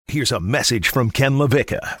Here's a message from Ken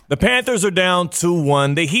LaVicka. The Panthers are down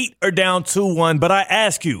 2-1. The Heat are down 2-1. But I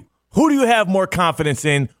ask you, who do you have more confidence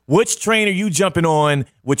in? Which train are you jumping on?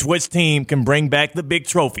 Which team can bring back the big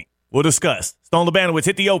trophy? We'll discuss. Stone Labanowitz,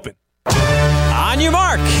 hit the open. On your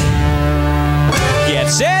mark. Get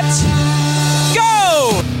set.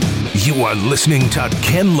 Go! You are listening to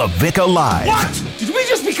Ken LaVicka Live. What? Did we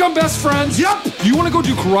just become best friends? Yup. You want to go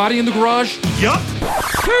do karate in the garage? Yup.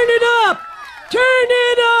 Turn it up! Turn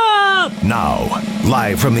it up! Now,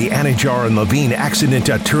 live from the Anajar and Levine Accident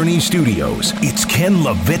Attorney Studios, it's Ken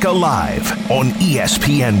LaVicka Live on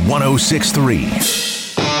ESPN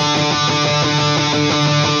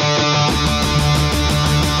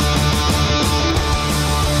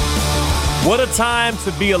 106.3. What a time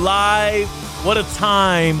to be alive. What a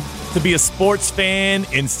time to be a sports fan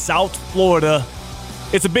in South Florida.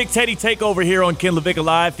 It's a Big Teddy takeover here on Ken LaVicka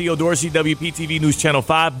Live. Theo Dorsey, WPTV News Channel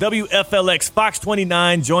 5, WFLX, Fox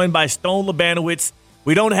 29, joined by Stone Labanowitz.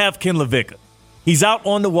 We don't have Ken LaVicka. He's out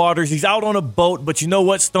on the waters. He's out on a boat. But you know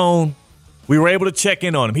what, Stone? We were able to check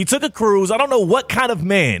in on him. He took a cruise. I don't know what kind of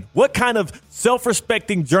man, what kind of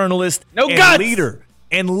self-respecting journalist leader.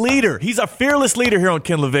 He's a fearless leader here on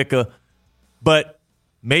Ken LaVicka. But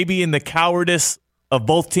maybe in the cowardice of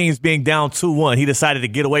both teams being down 2-1, he decided to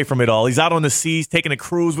get away from it all. He's out on the seas, taking a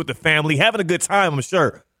cruise with the family, having a good time, I'm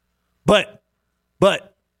sure. But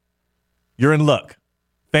you're in luck.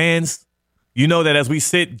 Fans, you know that as we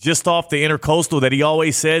sit just off the intercoastal that he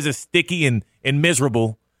always says is sticky and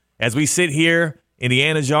miserable, as we sit here in the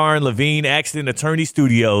Anajar and Levine Accident Attorney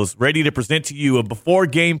Studios, ready to present to you before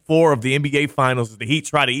Game 4 of the NBA Finals as the Heat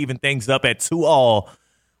try to even things up at 2-2,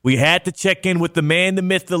 we had to check in with the man, the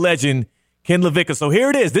myth, the legend, Ken LaVicka. So here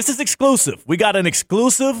it is. This is exclusive. We got an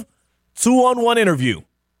exclusive 2-on-1 interview.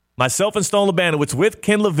 Myself and Stone Labanowitz with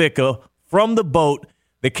Ken LaVicka from the boat.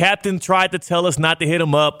 The captain tried to tell us not to hit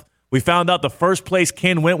him up. We found out the first place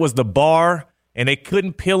Ken went was the bar, and they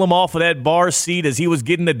couldn't peel him off of that bar seat as he was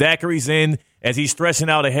getting the daiquiris in, as he's stressing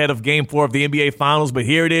out ahead of Game 4 of the NBA Finals. But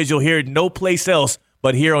here it is. You'll hear it no place else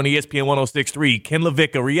but here on ESPN 106.3. Ken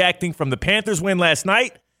LaVicka reacting from the Panthers win last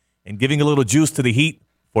night and giving a little juice to the Heat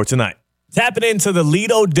for tonight. Tapping into the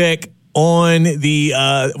Lido deck on the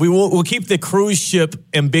we'll keep the cruise ship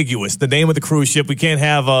ambiguous, the name of the cruise ship. We can't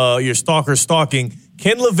have your stalker stalking.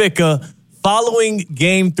 Ken LaVicka, following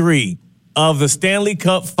Game 3 of the Stanley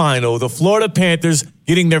Cup Final, the Florida Panthers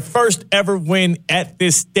getting their first ever win at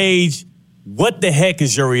this stage. What the heck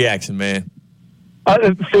is your reaction, man?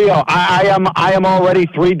 Theo, I am already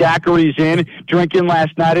 3 daiquiris in, drinking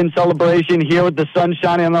last night in celebration here with the sun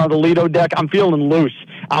shining on the Lido deck. I'm feeling loose,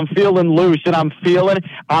 and I'm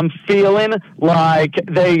feeling like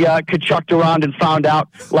they ka-chucked around and found out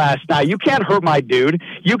last night. You can't hurt my dude.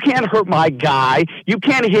 You can't hurt my guy. You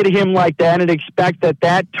can't hit him like that and expect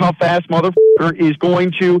that tough ass motherfucker is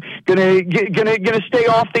going to stay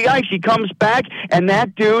off the ice. He comes back, and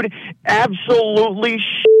that dude absolutely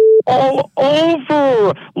all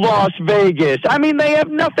over Las Vegas. I mean, they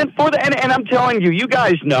have nothing for that. And I'm telling you, you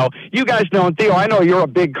guys know, and Theo, I know you're a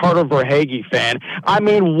big Carter Verhaeghe fan. I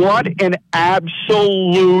mean, what an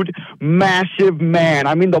absolute massive man.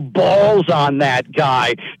 I mean, the balls on that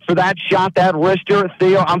guy for that shot, that wrister.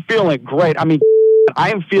 Theo, I'm feeling great. I mean,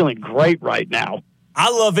 I am feeling great right now.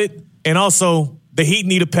 I love it. And also, the Heat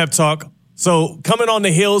need a pep talk. So coming on the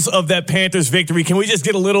heels of that Panthers victory, can we just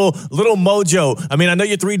get a little mojo? I mean, I know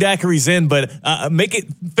you're 3 daiquiris in, but make it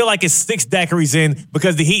feel like it's 6 daiquiris in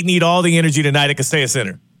because the Heat need all the energy tonight at Kaseya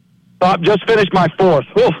Center. Just finished my 4th.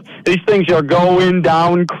 Oof, these things are going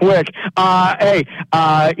down quick. Hey,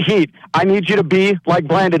 Heat, I need you to be like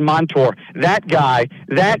Brandon Montour. That guy,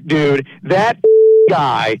 that dude, that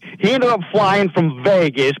guy, he ended up flying from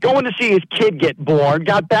Vegas, going to see his kid get born,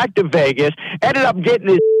 got back to Vegas, ended up getting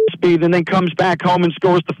his speed, and then comes back home and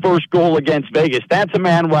scores the first goal against Vegas. That's a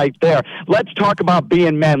man right there. Let's talk about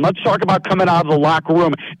being men. Let's talk about coming out of the locker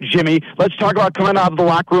room, Jimmy. Let's talk about coming out of the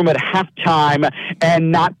locker room at halftime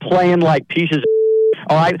and not playing like pieces of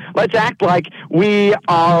all right? Let's act like we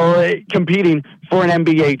are competing for an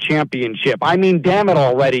NBA championship. I mean, damn it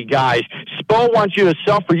already, guys. Spo wants you to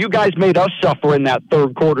suffer. You guys made us suffer in that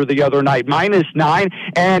third quarter the other night. -9,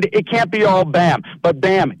 and it can't be all Bam. But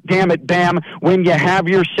Bam, damn it, Bam, when you have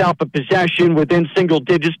yourself a possession within single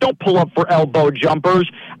digits, don't pull up for elbow jumpers.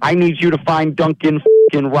 I need you to find Duncan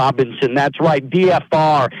Robinson. That's right,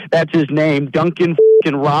 DFR. That's his name, Duncan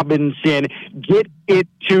Robinson. Get it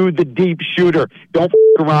to the deep shooter. Don't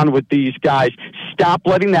around with these guys. stop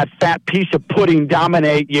letting that fat piece of pudding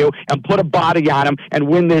dominate you and put a body on him and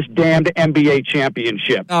win this damned NBA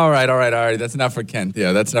championship. All right. That's enough for Ken,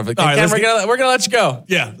 Theo. That's enough for Ken. All right, Ken, we're gonna let you go.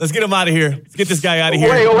 Yeah, let's get him out of here. Let's get this guy out of here.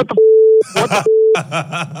 Wait, what the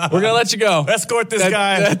We're gonna let you go. Escort this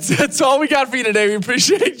guy. That's all we got for you today. We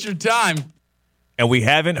appreciate your time. And we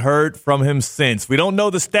haven't heard from him since. We don't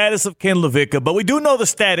know the status of Ken LaVicka, but we do know the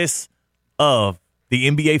status of the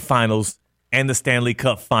NBA Finals and the Stanley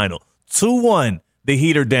Cup Final. 2-1, the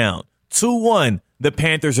Heat are down. 2-1, the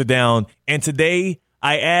Panthers are down. And today,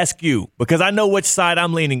 I ask you, because I know which side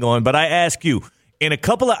I'm leaning on, but I ask you, in a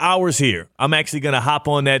couple of hours here, I'm actually going to hop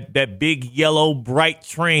on that big yellow bright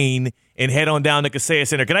train and head on down to Kaseya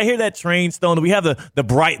Center. Can I hear that train, Stone? Do we have the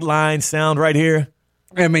bright line sound right here?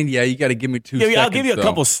 I mean, yeah, you got to give me 2 seconds. Yeah, I'll give you a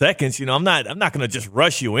couple seconds. You know, I'm not going to just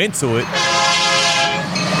rush you into it.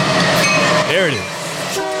 There it is.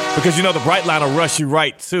 Because, you know, the bright line will rush you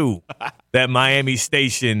right to that Miami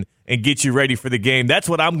station and get you ready for the game. That's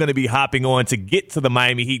what I'm going to be hopping on to get to the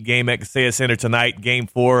Miami Heat game at Kaseya Center tonight, Game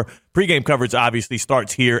 4. Pre-game coverage obviously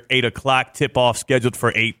starts here, 8 o'clock. Tip-off scheduled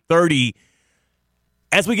for 8:30.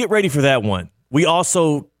 As we get ready for that one, we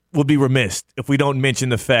also would be remiss if we don't mention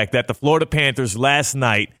the fact that the Florida Panthers last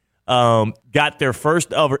night got their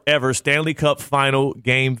first ever Stanley Cup final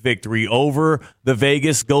game victory over the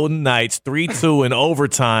Vegas Golden Knights, 3-2 in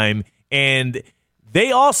overtime, and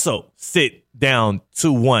they also sit down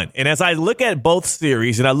 2-1. And as I look at both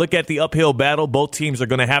series and I look at the uphill battle both teams are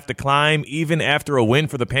going to have to climb, even after a win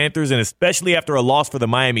for the Panthers and especially after a loss for the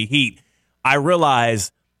Miami Heat, I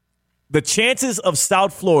realize the chances of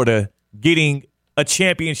South Florida getting a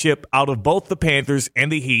championship out of both the Panthers and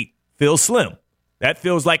the Heat feel slim. That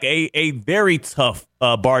feels like a very tough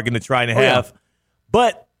bargain to try and have. Yeah.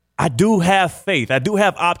 But I do have faith. I do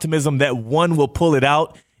have optimism that one will pull it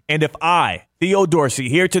out. And if I, Theo Dorsey,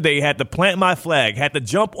 here today had to plant my flag, had to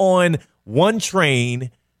jump on one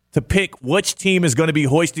train to pick which team is going to be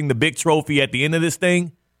hoisting the big trophy at the end of this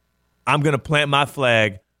thing, I'm going to plant my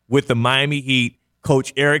flag with the Miami Heat.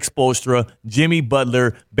 Coach Eric Spoelstra, Jimmy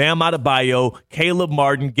Butler, Bam Adebayo, Caleb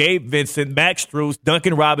Martin, Gabe Vincent, Max Strus,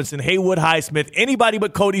 Duncan Robinson, Haywood Highsmith, anybody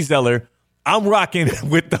but Cody Zeller. I'm rocking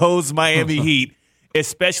with those Miami Heat,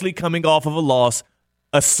 especially coming off of a loss,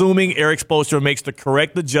 assuming Eric Spoelstra makes the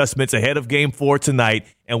correct adjustments ahead of Game 4 tonight,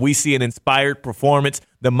 and we see an inspired performance.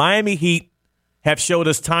 The Miami Heat have showed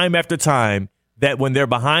us time after time that when they're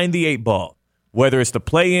behind the 8 ball, whether it's the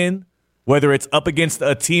play-in, whether it's up against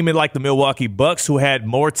a team like the Milwaukee Bucks who had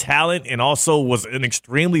more talent and also was an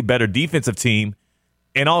extremely better defensive team,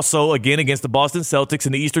 and also, again, against the Boston Celtics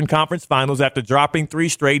in the Eastern Conference Finals after dropping 3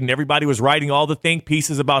 straight, and everybody was writing all the think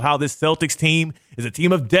pieces about how this Celtics team is a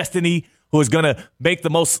team of destiny who is going to make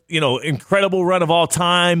the most, incredible run of all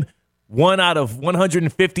time, one out of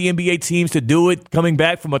 150 NBA teams to do it, coming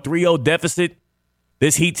back from a 3-0 deficit.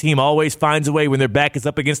 This Heat team always finds a way when their back is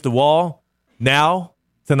up against the wall. Now,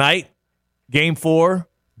 tonight, Game 4,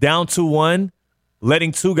 down 2-1,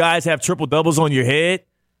 letting 2 guys have triple-doubles on your head,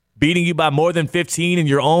 beating you by more than 15 in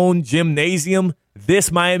your own gymnasium.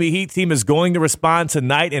 This Miami Heat team is going to respond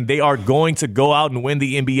tonight, and they are going to go out and win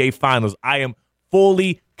the NBA Finals. I am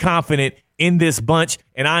fully confident in this bunch,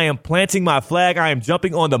 and I am planting my flag. I am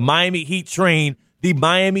jumping on the Miami Heat train. The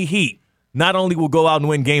Miami Heat not only will go out and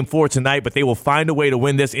win Game 4 tonight, but they will find a way to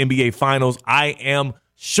win this NBA Finals. I am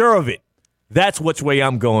sure of it. That's which way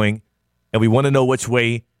I'm going. And we want to know which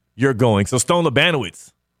way you're going. So, Stone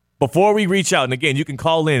Labanowitz, before we reach out, and again, you can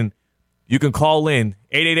call in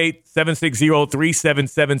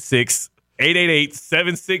 888-760-3776,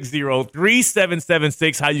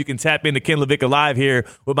 888-760-3776, how you can tap into Ken LaVicka Live here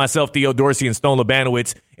with myself, Theo Dorsey, and Stone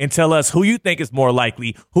Labanowitz, and tell us who you think is more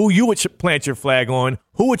likely, who you would plant your flag on,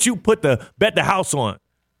 who would you bet the house on,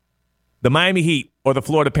 the Miami Heat or the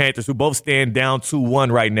Florida Panthers, who both stand down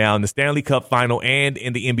 2-1 right now in the Stanley Cup Final and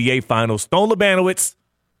in the NBA Finals. Stone Labanowitz,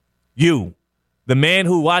 you, the man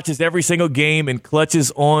who watches every single game and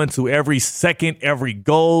clutches on to every second, every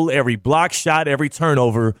goal, every block shot, every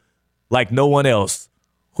turnover like no one else.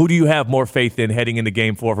 Who do you have more faith in heading into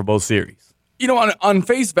Game 4 for both series? On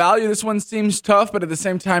face value, this one seems tough, but at the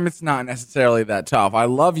same time, it's not necessarily that tough. I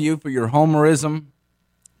love you for your homerism,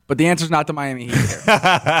 but the answer's not the Miami Heat here.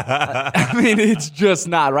 I mean, it's just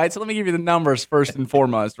not, right? So let me give you the numbers first and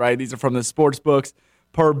foremost, right? These are from the sports books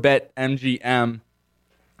per BetMGM.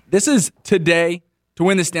 This is today to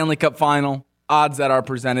win the Stanley Cup Final. Odds that are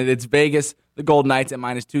presented. It's Vegas, the Golden Knights at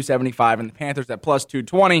 -275, and the Panthers at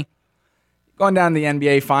 +220. Going down to the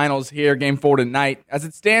NBA Finals here, Game 4 tonight. As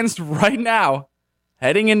it stands right now,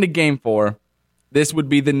 heading into Game 4, this would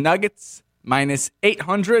be the Nuggets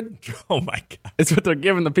 -800. Oh, my God. It's what they're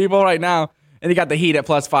giving the people right now. And you got the Heat at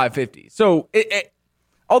plus 550. So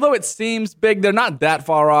although it seems big, they're not that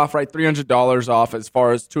far off, right? $300 off as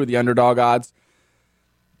far as two of the underdog odds.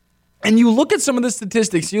 And you look at some of the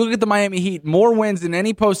statistics. You look at the Miami Heat, more wins than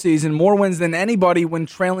any postseason, more wins than anybody when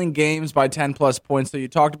trailing games by 10-plus points. So you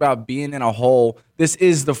talked about being in a hole. This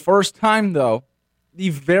is the first time, though, the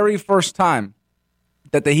very first time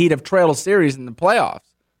that the Heat have trailed a series in the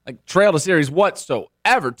playoffs. Like, trailed a series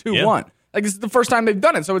whatsoever, 2-1. Yeah. Like, this is the first time they've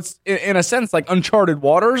done it. So it's, in a sense, like uncharted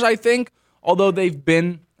waters, I think, although they've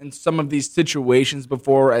been in some of these situations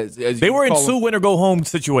before. As they were in two win-or-go-home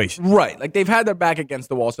situations. Right. Like, they've had their back against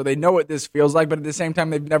the wall, so they know what this feels like, but at the same time,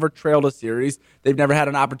 they've never trailed a series. They've never had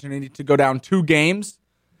an opportunity to go down 2 games.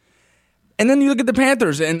 And then you look at the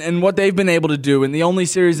Panthers and what they've been able to do, and the only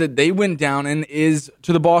series that they went down in is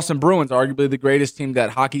to the Boston Bruins, arguably the greatest team that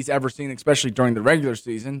hockey's ever seen, especially during the regular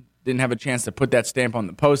season. Didn't have a chance to put that stamp on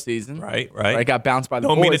the postseason. Right. I got bounced by the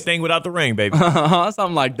Don't boys. mean a thing without the ring, baby.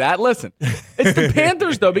 Something like that. Listen, it's the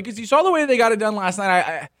Panthers, though, because you saw the way they got it done last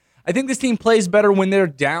night. I think this team plays better when they're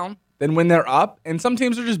down than when they're up, and some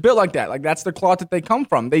teams are just built like that. Like, that's the cloth that they come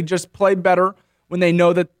from. They just play better when they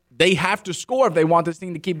know that they have to score if they want this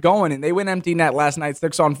thing to keep going. And they went empty net last night,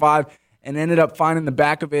 6-on-5, and ended up finding the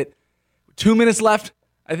back of it. 2 minutes left.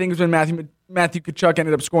 I think it was when Matthew Tkachuk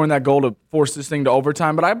ended up scoring that goal to force this thing to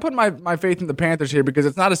overtime. But I put my faith in the Panthers here because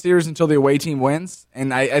it's not a series until the away team wins.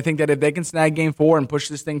 And I think that if they can snag Game 4 and push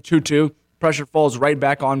this thing 2-2, pressure falls right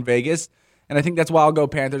back on Vegas. And I think that's why I'll go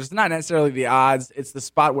Panthers. It's not necessarily the odds. It's the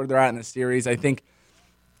spot where they're at in the series. I think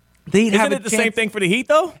Isn't it the same thing for the Heat,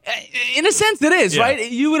 though? In a sense, it is,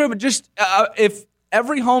 right? You would have just, if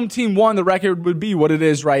every home team won, the record would be what it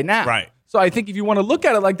is right now. Right. So I think if you want to look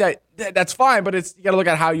at it like that, that's fine, but you got to look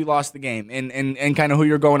at how you lost the game and kind of who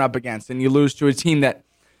you're going up against. And you lose to a team that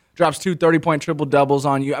drops 2 30-point triple-doubles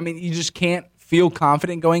on you. I mean, you just can't feel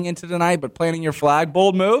confident going into tonight, but planting your flag,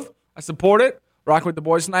 bold move. I support it. Rock with the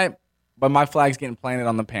boys tonight. But my flag's getting planted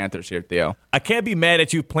on the Panthers here, Theo. I can't be mad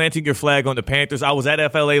at you planting your flag on the Panthers. I was at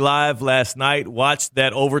FLA Live last night, watched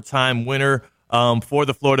that overtime winner for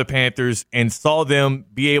the Florida Panthers, and saw them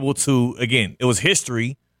be able to, again, it was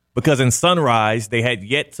history because in Sunrise, they had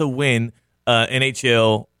yet to win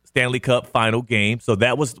NHL Stanley Cup final game. So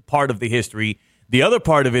that was part of the history. The other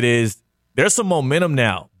part of it is there's some momentum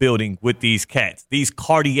now building with these cats, these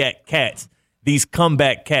cardiac cats, these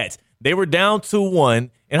comeback cats. They were down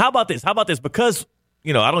 2-1. And how about this? Because,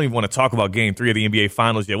 I don't even want to talk about Game 3 of the NBA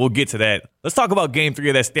Finals yet. We'll get to that. Let's talk about Game 3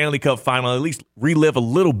 of that Stanley Cup final, at least relive a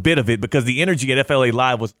little bit of it, because the energy at FLA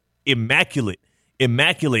Live was immaculate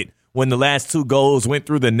when the last 2 goals went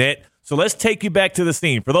through the net. So let's take you back to the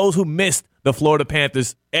scene. For those who missed the Florida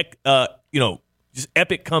Panthers, just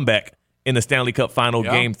epic comeback in the Stanley Cup final,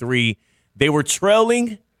 Game 3, they were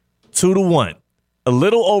trailing 2-1. A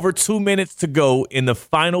little over 2 minutes to go in the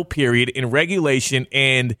final period in regulation,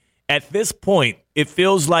 and at this point, it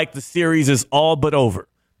feels like the series is all but over.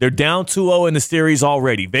 They're down 2-0 in the series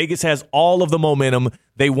already. Vegas has all of the momentum.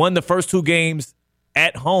 They won the first 2 games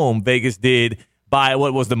at home, Vegas did, by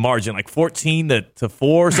what was the margin, like 14-4?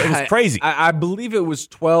 So it was crazy. I believe it was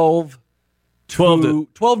 12 to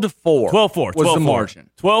 4. 12-4 was the margin.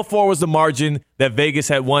 12-4 was the margin that Vegas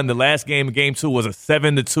had won. The last game, Game 2, was a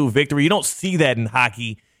 7-2 victory. You don't see that in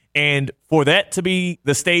hockey. And for that to be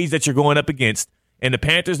the stage that you're going up against, and the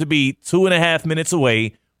Panthers to be 2.5 minutes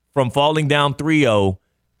away from falling down 3-0,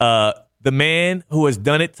 the man who has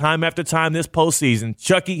done it time after time this postseason,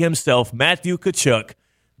 Chucky himself, Matthew Tkachuk,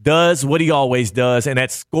 does what he always does, and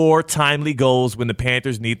that's score timely goals when the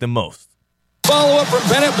Panthers need them most. Follow-up from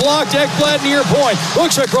Bennett, blocked, Ekblad near point,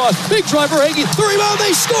 looks across, big driver, Hagee, the rebound,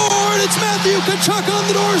 they scored! It's Matthew Tkachuk on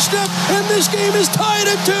the doorstep, and this game is tied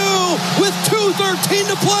at 2 with 2:13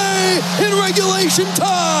 to play in regulation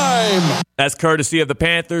time! That's courtesy of the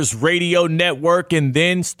Panthers Radio Network, and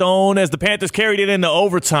then Stone, as the Panthers carried it into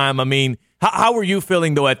overtime. I mean, how are you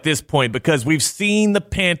feeling, though, at this point? Because we've seen the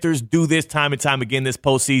Panthers do this time and time again this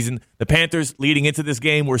postseason. The Panthers, leading into this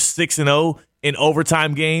game, were 6-0 in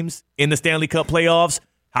overtime games in the Stanley Cup playoffs.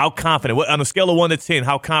 How confident, on a scale of 1 to 10,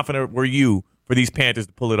 how confident were you for these Panthers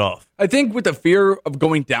to pull it off? I think with the fear of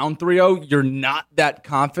going down 3-0, you're not that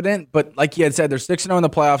confident. But like you had said, they're 6-0 in the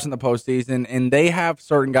playoffs in the postseason, and they have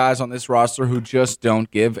certain guys on this roster who just don't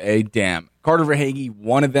give a damn. Carter Verhaeghe,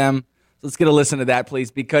 one of them. So let's get a listen to that, please,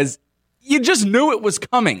 because you just knew it was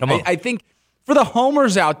coming. I think for the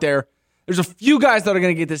homers out there, there's a few guys that are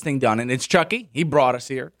going to get this thing done, and it's Chucky. He brought us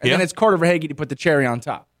here. And then it's Carter Verhaeghe to put the cherry on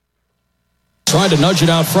top. Tried to nudge it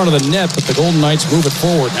out front of the net, but the Golden Knights move it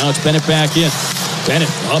forward. Now it's Bennett back in. Bennett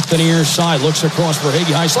up the near side, looks across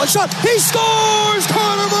Verhaeghe, high slot shot. He scores!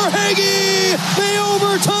 Carter Verhaeghe, the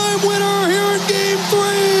overtime winner here in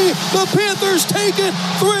take it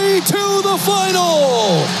 3 to the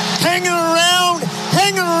final. Hanging around.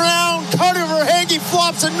 Carter Verhaeghe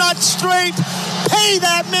flops a nut straight. Pay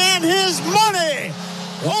that man his money.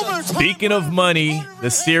 Speaking of money,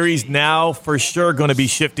 the series now for sure going to be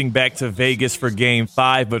shifting back to Vegas for Game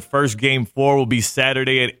 5, but first Game 4 will be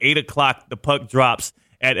Saturday at 8 o'clock. The puck drops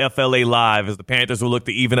at FLA Live as the Panthers will look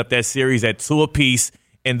to even up that series at 2 apiece,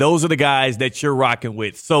 and those are the guys that you're rocking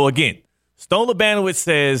with. So again, Stone Labanowitz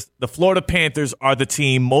says the Florida Panthers are the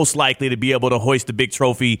team most likely to be able to hoist the big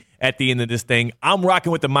trophy at the end of this thing. I'm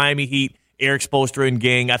rocking with the Miami Heat, Eric Spoelstra and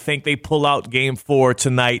gang. I think they pull out Game 4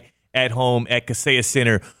 tonight at home at Kaseya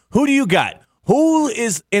Center. Who do you got? Who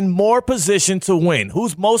is in more position to win?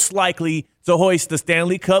 Who's most likely to hoist the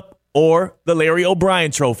Stanley Cup or the Larry O'Brien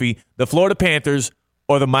Trophy? The Florida Panthers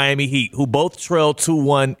or the Miami Heat, who both trail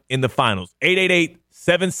 2-1 in the finals?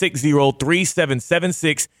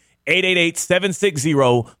 888-760-3776.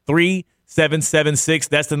 888-760-3776.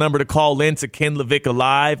 That's the number to call in to Ken LaVicka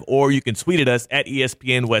Live, or you can tweet at us at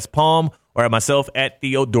ESPN West Palm or at myself at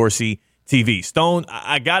Theo Dorsey TV. Stone,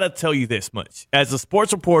 I got to tell you this much. As a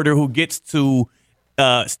sports reporter who gets to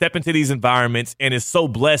step into these environments and is so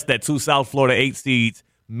blessed that 2 South Florida 8 seeds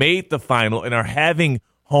made the final and are having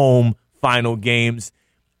home final games,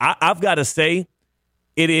 I've got to say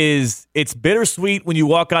it's bittersweet when you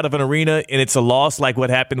walk out of an arena and it's a loss like what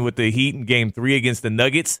happened with the Heat in Game 3 against the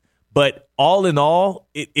Nuggets. But all in all,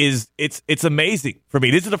 it's amazing for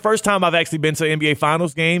me. This is the first time I've actually been to an NBA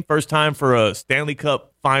Finals game, first time for a Stanley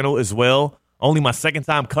Cup final as well. Only my second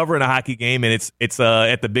time covering a hockey game, and it's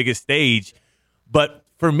at the biggest stage. But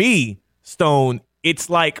for me, Stone, it's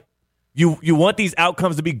like you want these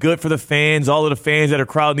outcomes to be good for the fans, all of the fans that are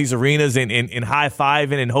crowding these arenas and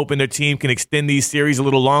high-fiving and hoping their team can extend these series a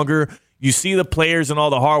little longer. You see the players and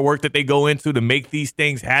all the hard work that they go into to make these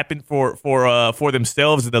things happen for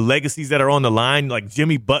themselves and the legacies that are on the line. Like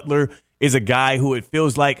Jimmy Butler is a guy who it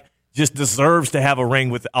feels like just deserves to have a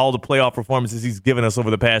ring with all the playoff performances he's given us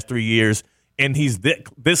over the past 3 years, and he's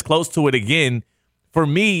this close to it again. For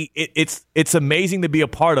me, it's amazing to be a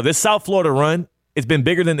part of this South Florida run. It's been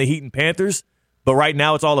bigger than the Heat and Panthers, but right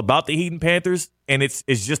now it's all about the Heat and Panthers, and it's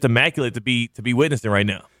just immaculate to be witnessing right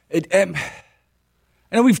now.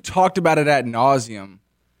 I know we've talked about it ad nauseum,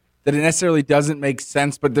 that it necessarily doesn't make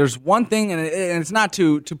sense, but there's one thing, and it's not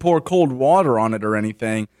to pour cold water on it or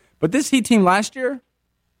anything, but this Heat team last year,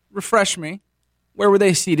 refresh me, where were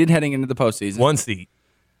they seeded heading into the postseason? 1 seed.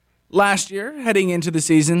 Last year, heading into the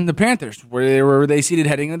season, the Panthers, where were they seeded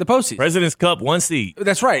heading into the postseason? President's Cup, 1 seed.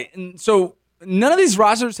 That's right. And so none of these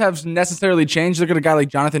rosters have necessarily changed. Look at a guy like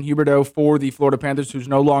Jonathan Huberdeau for the Florida Panthers, who's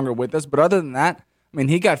no longer with us, but other than that, I mean,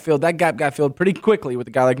 that gap got filled pretty quickly with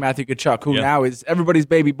a guy like Matthew Tkachuk, who now is everybody's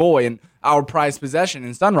baby boy and our prized possession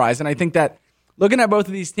in Sunrise. And I think that looking at both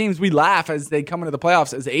of these teams, we laugh as they come into the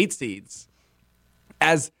playoffs as 8 seeds.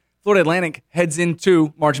 As Florida Atlantic heads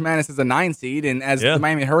into March Madness as a 9 seed, and as the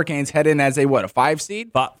Miami Hurricanes head in as a 5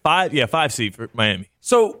 seed? 5 seed for Miami.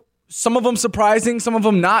 So some of them surprising, some of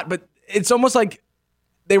them not, but it's almost like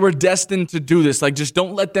they were destined to do this. Like, just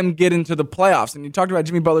don't let them get into the playoffs. And you talked about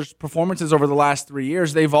Jimmy Butler's performances over the last 3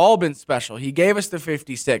 years. They've all been special. He gave us the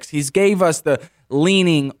 56. He's gave us the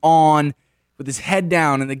leaning on with his head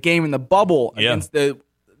down in the game in the bubble against the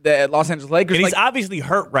Los Angeles Lakers. And he's obviously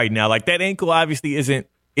hurt right now. Like, that ankle obviously isn't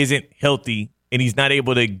healthy, and he's not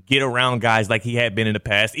able to get around guys like he had been in the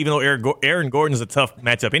past, even though Aaron Gordon's a tough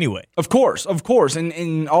matchup anyway. Of course.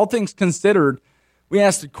 And all things considered, we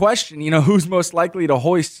asked the question, who's most likely to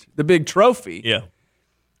hoist the big trophy? Yeah.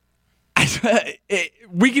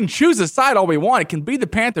 We can choose a side all we want. It can be the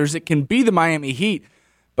Panthers. It can be the Miami Heat.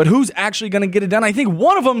 But who's actually going to get it done? I think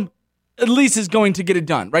one of them at least is going to get it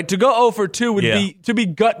done, right? To go 0 for 2 would be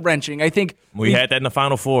gut-wrenching. I think we had that in the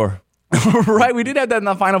Final Four. Right, we did have that in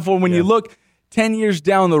the Final Four. When you look 10 years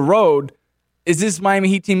down the road, is this Miami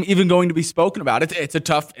Heat team even going to be spoken about? It's a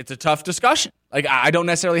tough discussion. Like, I don't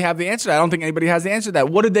necessarily have the answer to that. I don't think anybody has the answer to that.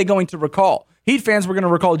 What are they going to recall? Heat fans were going to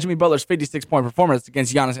recall Jimmy Butler's 56-point performance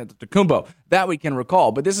against Giannis Antetokounmpo. That we can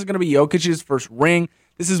recall. But this is going to be Jokic's first ring.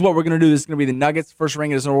 This is what we're going to do. This is going to be the Nuggets' first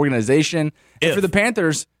ring as an organization. And for the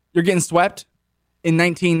Panthers, you're getting swept in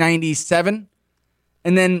 1997.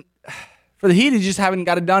 And then for the Heat, you just haven't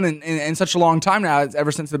got it done in such a long time now,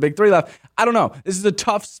 ever since the Big Three left. I don't know. This is a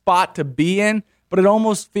tough spot to be in, but it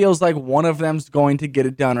almost feels like one of them's going to get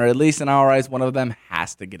it done, or at least in our eyes, one of them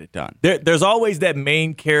has to get it done. There's always that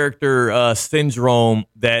main character syndrome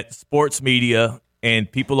that sports media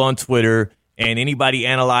and people on Twitter and anybody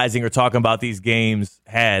analyzing or talking about these games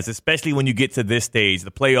has, especially when you get to this stage,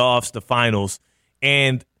 the playoffs, the finals.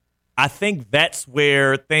 And I think that's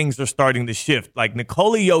where things are starting to shift. Like,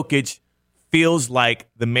 Nikola Jokic feels like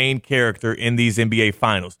the main character in these NBA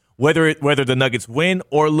Finals. Whether the Nuggets win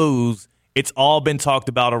or lose, it's all been talked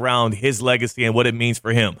about around his legacy and what it means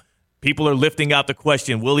for him. People are lifting out the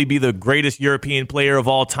question, will he be the greatest European player of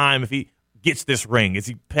all time if he gets this ring? Is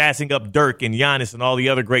he passing up Dirk and Giannis and all the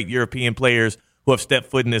other great European players who have stepped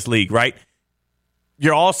foot in this league, right?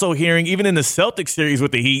 You're also hearing, even in the Celtics series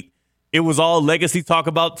with the Heat, it was all legacy talk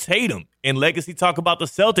about Tatum and legacy talk about the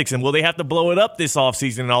Celtics and will they have to blow it up this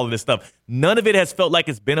offseason and all of this stuff. None of it has felt like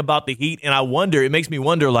it's been about the Heat, and it makes me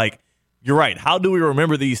wonder, like, you're right, how do we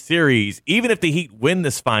remember these series? Even if the Heat win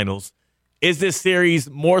this finals, is this series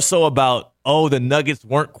more so about, the Nuggets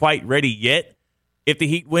weren't quite ready yet if the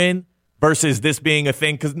Heat win, versus this being a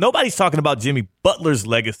thing? Because nobody's talking about Jimmy Butler's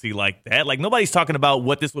legacy like that. Like, nobody's talking about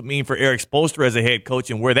what this would mean for Eric Spoelstra as a head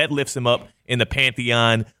coach and where that lifts him up in the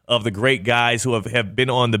pantheon of the great guys who have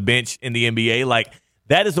been on the bench in the NBA. Like,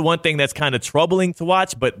 that is the one thing that's kind of troubling to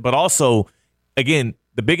watch. But also, again,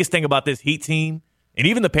 the biggest thing about this Heat team and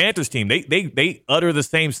even the Panthers team, they utter the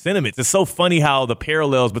same sentiments. It's so funny how the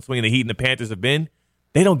parallels between the Heat and the Panthers have been.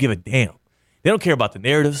 They don't give a damn. They don't care about the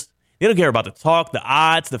narratives. They don't care about the talk, the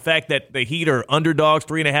odds, the fact that the Heat are underdogs,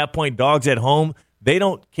 3.5-point dogs at home. They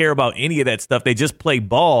don't care about any of that stuff. They just play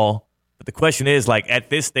ball. But the question is, like, at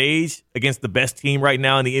this stage, against the best team right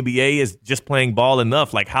now in the NBA, is just playing ball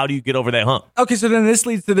enough? Like, how do you get over that hump? Okay, so then this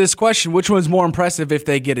leads to this question. Which one's more impressive if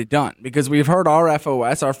they get it done? Because we've heard our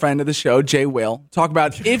FOS, our friend of the show, Jay Will, talk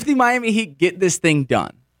about if the Miami Heat get this thing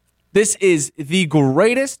done, this is the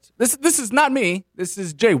greatest. This is not me. This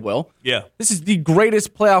is Jay Will. Yeah. This is the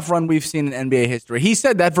greatest playoff run we've seen in NBA history. He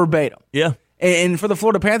said that verbatim. Yeah. And for the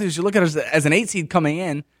Florida Panthers, you look at it as an 8 seed coming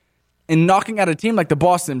in and knocking out a team like the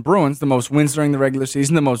Boston Bruins, the most wins during the regular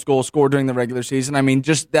season, the most goals scored during the regular season. I mean,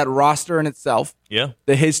 just that roster in itself,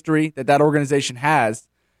 the history that organization has.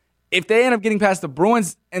 If they end up getting past the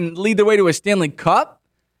Bruins and lead their way to a Stanley Cup,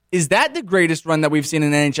 is that the greatest run that we've seen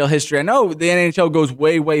in NHL history? I know the NHL goes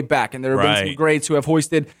way, way back, and there have been some greats who have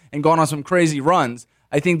hoisted and gone on some crazy runs.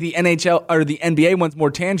 I think the NHL or the NBA one's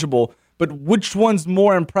more tangible, but which one's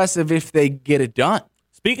more impressive if they get it done?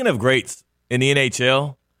 Speaking of greats in the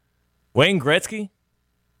NHL, Wayne Gretzky,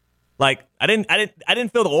 like I didn't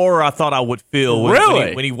feel the aura I thought I would feel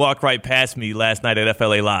when he walked right past me last night at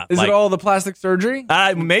FLA Live. Is it all the plastic surgery?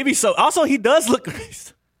 Maybe so. Also, he does look.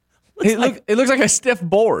 It looks like a stiff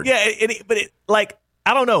board. Yeah, like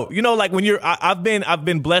I don't know. You know, like when I've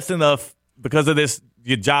been blessed enough because of this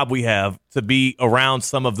job we have to be around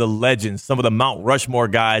some of the legends, some of the Mount Rushmore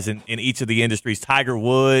guys in each of the industries. Tiger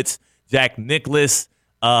Woods, Jack Nicklaus,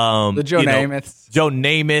 the Joe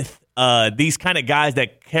Namath. These kind of guys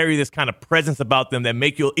that carry this kind of presence about them that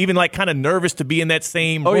make you even like kind of nervous to be in that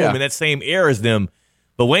same room, in that same air as them.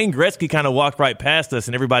 But Wayne Gretzky kind of walked right past us,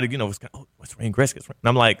 and everybody, was kind of, what's Wayne Gretzky? And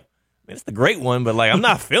I'm like, man, it's the great one, but like I'm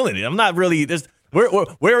not feeling it. I'm not really.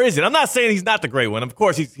 Where is it? I'm not saying he's not the great one. Of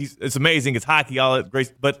course, he's it's amazing. It's hockey, all that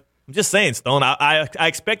great. But I'm just saying, Stone. I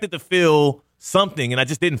expected to feel something, and I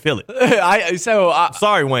just didn't feel it.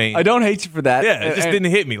 Sorry, Wayne. I don't hate you for that. Yeah, it just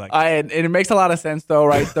didn't hit me like that. And it makes a lot of sense, though,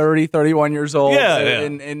 right? 30, 31 years old. Yeah.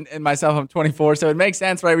 And myself, I'm 24, so it makes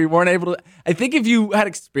sense, right? We weren't able to. I think if you had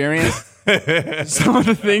experienced some of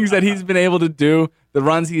the things that he's been able to do, the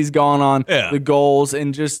runs he's gone on, the goals,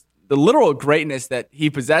 and just the literal greatness that he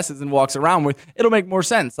possesses and walks around with, it'll make more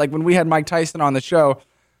sense. Like when we had Mike Tyson on the show.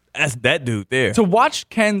 That's that dude there. To watch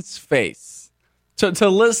Ken's face, to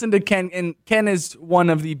listen to Ken, and Ken is one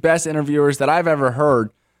of the best interviewers that I've ever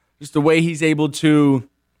heard. Just the way he's able to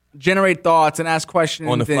generate thoughts and ask questions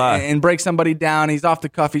on the fly and break somebody down. He's off the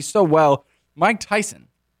cuff. He's so well. Mike Tyson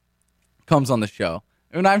comes on the show,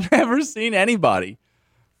 and I've never seen anybody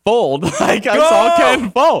fold like I saw Ken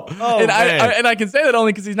fold. And I can say that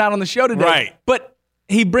only because he's not on the show today. Right. But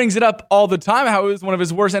he brings it up all the time, how it was one of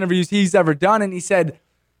his worst interviews he's ever done. And he said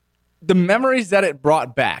the memories that it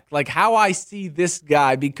brought back, like how I see this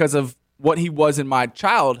guy because of what he was in my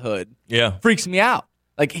childhood, freaks me out.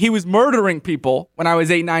 Like he was murdering people when I was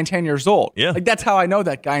 8, 9, 10 years old. Yeah. Like that's how I know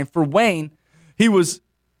that guy. And for Wayne, he was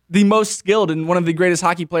the most skilled and one of the greatest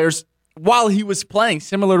hockey players while he was playing,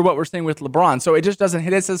 similar to what we're seeing with LeBron. So it just doesn't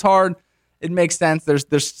hit us as hard. It makes sense.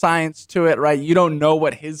 There's science to it, right? You don't know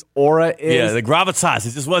what his aura is. Yeah, the gravitas.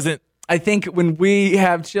 It just wasn't. I think when we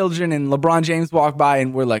have children and LeBron James walk by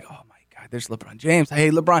and we're like, oh my God, there's LeBron James. Hey,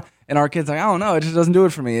 LeBron. And our kid's like, I don't know. It just doesn't do it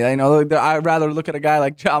for me. I'd rather look at a guy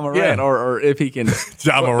like Ja Morant or if he can.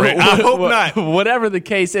 Ja Morant. I hope not. Whatever the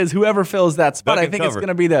case is, whoever fills that spot, I think it's going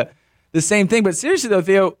to be the same thing. But seriously, though,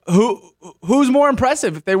 Theo, who's more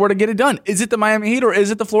impressive if they were to get it done? Is it the Miami Heat or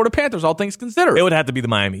is it the Florida Panthers, all things considered? It would have to be the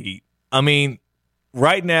Miami Heat. I mean,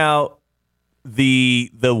 right now,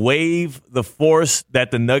 the wave, the force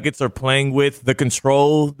that the Nuggets are playing with, the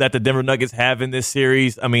control that the Denver Nuggets have in this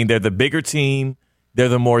series. I mean, they're the bigger team. They're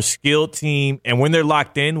the more skilled team. And when they're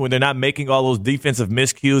locked in, when they're not making all those defensive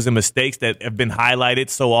miscues and mistakes that have been highlighted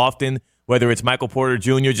so often, whether it's Michael Porter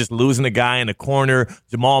Jr. just losing a guy in the corner,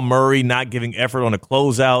 Jamal Murray not giving effort on a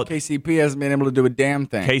closeout. KCP hasn't been able to do a damn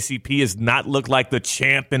thing. KCP has not looked like the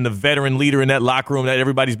champ and the veteran leader in that locker room that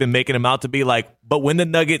everybody's been making him out to be like. But when the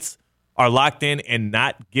Nuggets are locked in and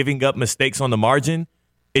not giving up mistakes on the margin,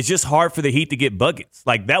 it's just hard for the Heat to get buckets.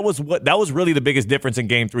 Like that was really the biggest difference in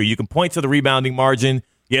Game 3. You can point to the rebounding margin.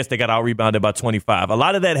 Yes, they got out-rebounded by 25. A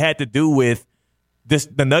lot of that had to do with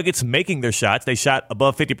the Nuggets making their shots. They shot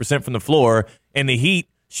above 50% from the floor, and the Heat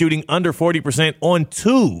shooting under 40% on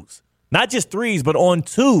twos. Not just threes, but on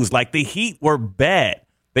twos. Like the Heat were bad.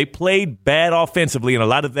 They played bad offensively, and a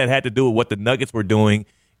lot of that had to do with what the Nuggets were doing.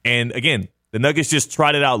 And again, the Nuggets just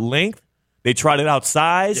trotted out length. They trotted out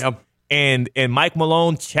size. Yep. And Mike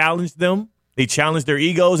Malone challenged them. He challenged their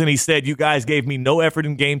egos, and he said, you guys gave me no effort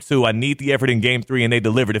in Game 2. I need the effort in Game 3, and they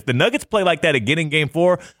delivered. If the Nuggets play like that again in Game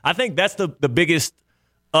 4, I think that's the biggest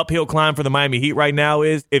uphill climb for the Miami Heat right now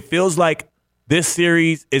is it feels like this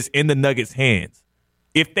series is in the Nuggets' hands.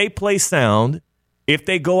 If they play sound, if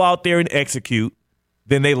they go out there and execute,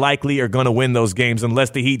 then they likely are going to win those games unless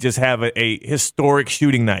the Heat just have a historic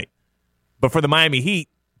shooting night. But for the Miami Heat,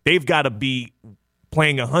 they've got to be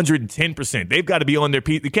playing 110%. They've got to be on their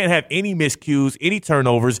feet. They can't have any miscues, any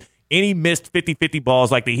turnovers, any missed 50-50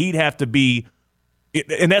 balls. Like the Heat have to be,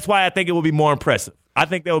 and that's why I think it will be more impressive. I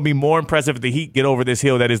think that would be more impressive if the Heat get over this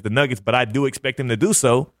hill that is the Nuggets, but I do expect them to do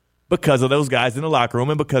so because of those guys in the locker room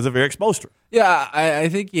and because of Eric Spoelstra. Yeah, I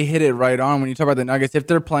think you hit it right on when you talk about the Nuggets. If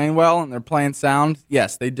they're playing well and they're playing sound,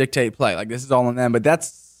 yes, they dictate play. Like this is all on them, but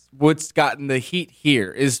that's what's gotten the Heat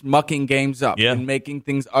here is mucking games up and making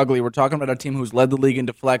things ugly. We're talking about a team who's led the league in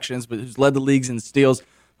deflections, but who's led the leagues in steals,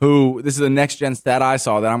 this is a next-gen stat I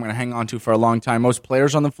saw that I'm going to hang on to for a long time. Most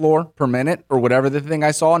players on the floor per minute or whatever the thing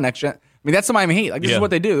I saw, next-gen. I mean, that's the Miami Heat. Like, this is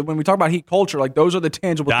what they do. When we talk about Heat culture, like, those are the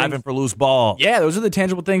tangible things. Diving for loose ball. Yeah, those are the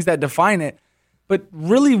tangible things that define it. But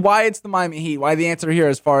really, why it's the Miami Heat, why the answer here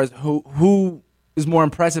as far as who is more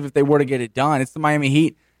impressive if they were to get it done, it's the Miami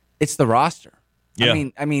Heat. It's the roster. Yeah.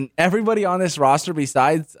 I mean, everybody on this roster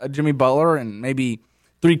besides Jimmy Butler and maybe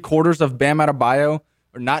 3/4 of Bam Adebayo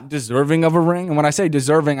are not deserving of a ring. And when I say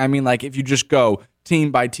deserving, I mean like if you just go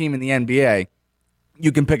team by team in the NBA,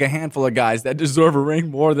 you can pick a handful of guys that deserve a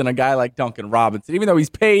ring more than a guy like Duncan Robinson. Even though he's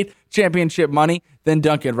paid championship money than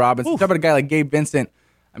Duncan Robinson. Talk about a guy like Gabe Vincent.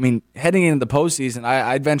 I mean, heading into the postseason,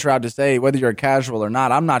 I'd venture out to say, whether you're a casual or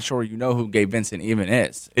not, I'm not sure you know who Gabe Vincent even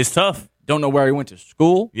is. It's tough. Don't know where he went to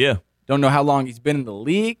school. Yeah. Don't know how long he's been in the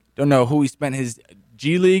league. Don't know who he spent his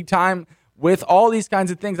G League time with. All these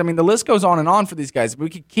kinds of things. I mean, the list goes on and on for these guys. We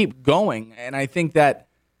could keep going. And I think that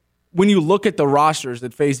when you look at the rosters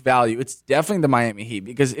at face value, it's definitely the Miami Heat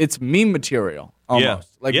because it's meme material almost.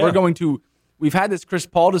 We've had this Chris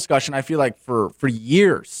Paul discussion, I feel like, for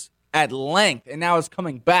years at length. And now it's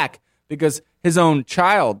coming back because his own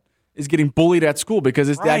child is getting bullied at school because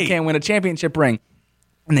his dad can't win a championship ring.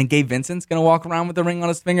 And then Gabe Vincent's going to walk around with the ring on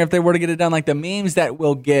his finger if they were to get it done. Like the memes that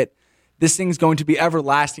we'll get, this thing's going to be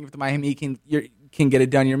everlasting if the Miami Heat can get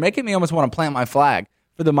it done. You're making me almost want to plant my flag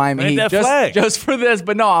for the Miami Heat just for this.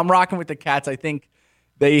 But no, I'm rocking with the Cats. I think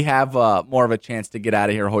they have more of a chance to get out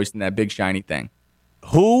of here hoisting that big shiny thing.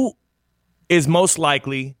 Who is most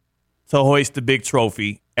likely to hoist the big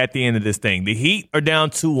trophy at the end of this thing? The Heat are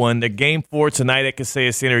down 2-1. They're Game 4 tonight at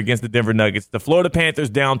Kaseya Center against the Denver Nuggets. The Florida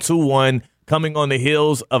Panthers down 2-1. Coming on the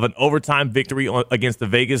heels of an overtime victory against the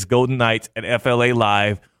Vegas Golden Knights at FLA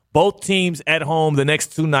Live. Both teams at home the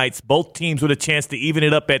next two nights. Both teams with a chance to even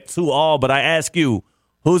it up at 2-2. But I ask you,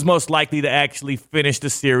 who's most likely to actually finish the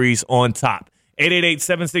series on top?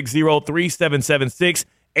 888-760-3776.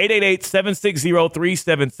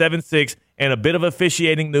 888-760-3776. And a bit of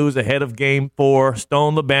officiating news ahead of Game 4.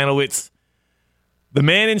 Stone Labanowitz, the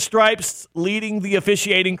man in stripes leading the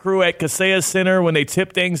officiating crew at Kaseya Center when they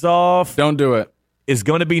tip things off. Don't do it. Is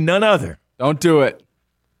going to be none other. Don't do it.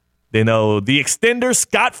 They know the extender,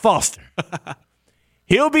 Scott Foster.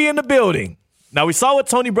 He'll be in the building. Now, we saw what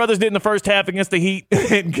Tony Brothers did in the first half against the Heat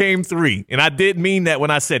in Game 3. And I did mean that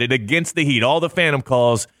when I said it, against the Heat. All the phantom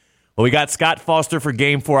calls. Well, we got Scott Foster for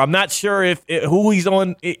Game 4. I'm not sure who he's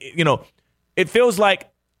on. It feels like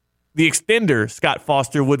the extender, Scott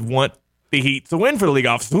Foster, would want the Heat to win for the league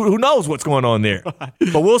office. Who knows what's going on there?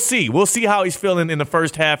 But we'll see. We'll see how he's feeling in the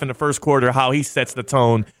first half and the first quarter, how he sets the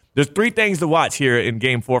tone. There's three things to watch here in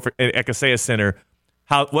Game 4 at Kaseya Center.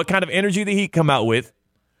 What kind of energy the Heat come out with,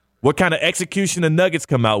 what kind of execution the Nuggets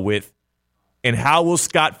come out with, And how will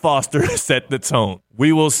Scott Foster set the tone?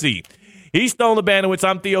 We will see. He's Stone Labanowitz.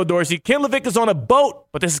 I'm Theo Dorsey. Ken LaVicka is on a boat,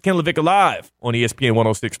 but this is Ken LaVicka Live on ESPN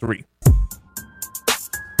 106.3.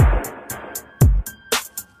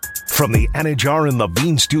 From the Anajar and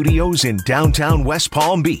Levine Studios in downtown West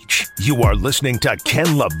Palm Beach, you are listening to Ken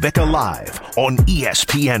LaVicka Live on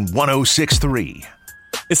ESPN 106.3.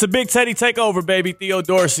 It's a Big Teddy takeover, baby. Theo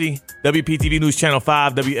Dorsey, WPTV News Channel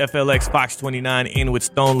 5, WFLX Fox 29, in with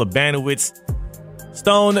Stone Labanowitz.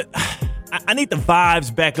 Stone, I need the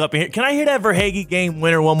vibes back up in here. Can I hear that Verhaeghe game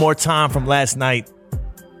winner one more time from last night?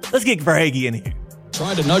 Let's get Verhaeghe in here.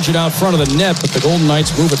 Tried to nudge it out front of the net, but the Golden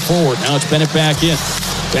Knights move it forward. Now it's Bennett back in.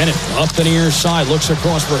 Bennett up the near side, looks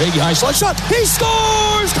across Verhaeghe, high slot shot. He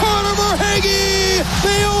scores! Carter Verhaeghe,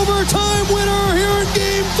 the overtime winner here in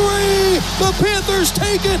Game 3. The Panthers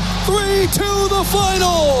take it 3-2 the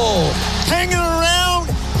final. Hanging around.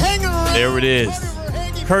 There it is.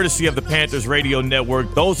 Courtesy of the Panthers Radio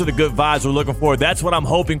Network. Those are the good vibes we're looking for. That's what I'm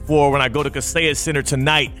hoping for when I go to Kaseya Center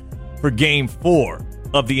tonight for Game 4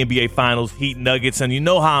 of the NBA Finals, Heat Nuggets. And you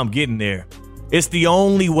know how I'm getting there. It's the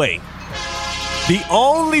only way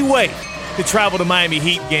to travel to Miami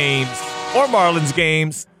Heat games or Marlins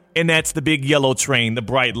games, and that's the big yellow train, the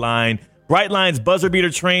Bright Line. Bright Line's buzzer beater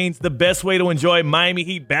trains, the best way to enjoy Miami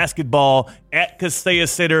Heat basketball at Kaseya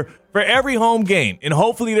Center for every home game. And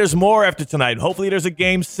hopefully there's more after tonight. Hopefully there's a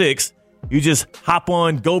Game 6. You just hop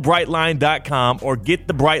on gobrightline.com or get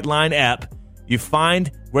the Bright Line app. You find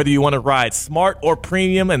whether you want to ride smart or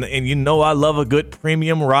premium, and you know I love a good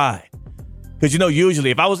premium ride. Because,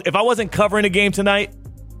 usually if I wasn't covering a game tonight,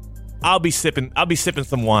 I'll be sipping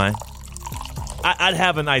some wine. I'd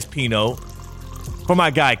have a nice Pinot for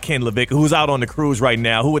my guy Ken LaVicka, who's out on the cruise right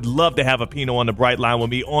now, who would love to have a Pinot on the Bright Line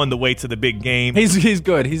with me on the way to the big game. He's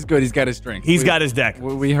good. He's got his drink. He's got his deck.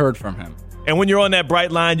 We heard from him. And when you're on that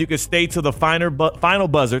Bright Line, you can stay to the final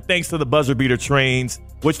buzzer thanks to the buzzer beater trains,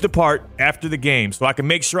 which depart after the game. So I can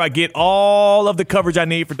make sure I get all of the coverage I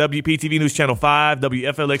need for WPTV News Channel 5,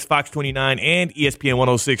 WFLX Fox 29, and ESPN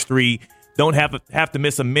 106.3. Don't have to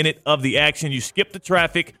miss a minute of the action. You skip the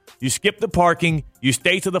traffic. You skip the parking. You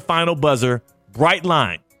stay to the final buzzer. Bright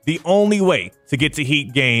Line, the only way to get to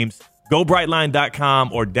Heat games. Go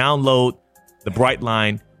brightline.com or download the Bright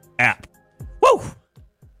Line app. Woo!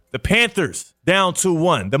 The Panthers down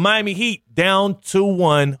 2-1. The Miami Heat down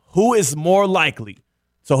 2-1. Who is more likely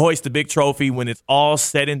to hoist the big trophy when it's all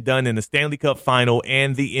said and done in the Stanley Cup Final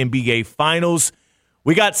and the NBA Finals?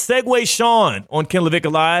 We got Segway Sean on Ken LaVicka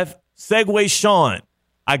Live. Segway Sean,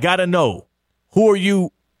 I got to know, who are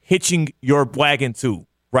you hitching your wagon to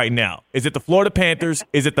right now? Is it the Florida Panthers?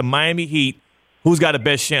 Is it the Miami Heat? Who's got the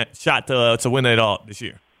best shot to win it all this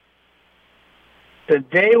year? The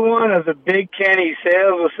day one of the Big Kenny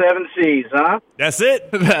sales of 7 C's, huh? That's it.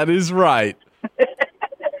 That is right.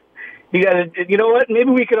 You know what? Maybe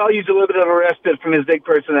we could all use a little bit of a respite from his big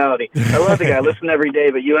personality. I love the guy. I listen every day,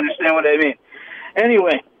 but you understand what I mean.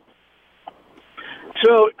 Anyway,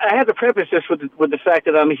 so I had to preface this with the fact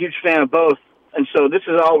that I'm a huge fan of both, and so this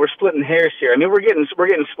is all we're splitting hairs here. I mean, we're getting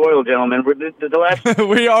spoiled, gentlemen. The last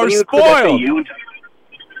we are spoiled.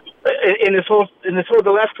 In this whole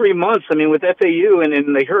the last 3 months, I mean, with FAU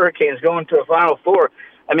and the Hurricanes going to a Final Four,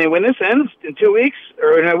 I mean, when this ends in 2 weeks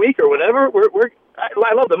or in a week or whatever,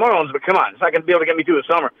 I love the Marlins, but come on, it's not going to be able to get me through the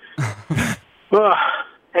summer.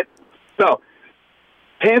 So,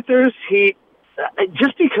 Panthers, Heat,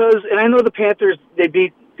 just because, and I know the Panthers, they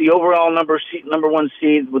beat the overall number one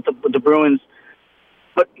seed with the Bruins,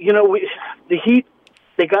 but the Heat,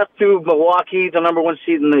 they got through Milwaukee, the number one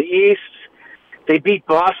seed in the East. They beat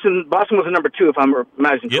Boston. Boston was the number 2, if I'm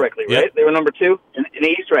imagining correctly, right? Yep. They were number 2 in the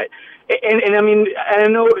East, right? And I mean, I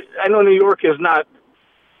know New York is not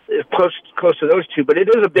close to those two, but it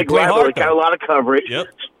is a big rival. It got a lot of coverage. Yep.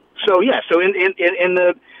 So yeah, so in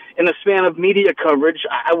the span of media coverage,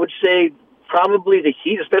 I would say probably the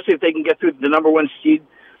Heat, especially if they can get through the number 1 seed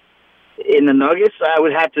in the Nuggets. I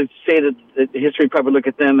would have to say that the history probably look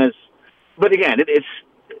at them as. But again, it's.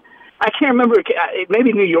 I can't remember.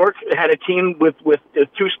 Maybe New York had a team with 2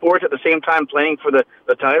 sports at the same time playing for the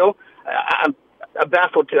title. I'm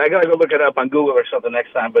baffled too. I got to go look it up on Google or something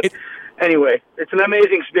next time. But anyway, it's an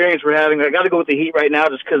amazing experience we're having. I got to go with the Heat right now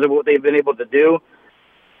just because of what they've been able to do.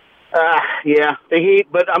 Yeah, the Heat,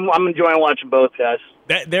 but I'm enjoying watching both guys.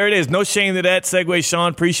 There it is. No shame to that. Segue,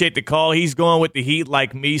 Sean. Appreciate the call. He's going with the Heat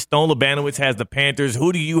like me. Stone Labanowitz has the Panthers.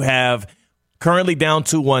 Who do you have? Currently down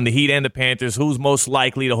 2-1, the Heat and the Panthers. Who's most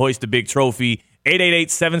likely to hoist the big trophy?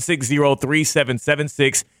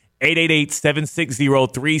 888-760-3776.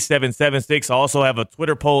 888-760-3776. I also have a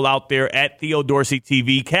Twitter poll out there at Theo Dorsey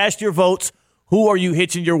TV. Cast your votes. Who are you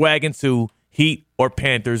hitching your wagon to Heat or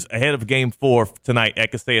Panthers ahead of Game 4 tonight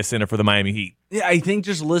at Kaseya Center for the Miami Heat? Yeah, I think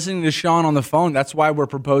just listening to Sean on the phone, that's why we're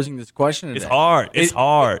proposing this question today. It's hard. It's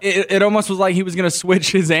hard. It almost was like he was going to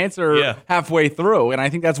switch his answer halfway through, and I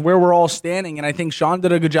think that's where we're all standing, and I think Sean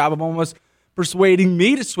did a good job of almost persuading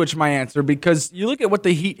me to switch my answer because you look at what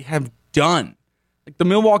the Heat have done. Like the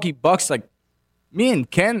Milwaukee Bucks, like me and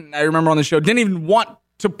Ken, I remember on the show, didn't even want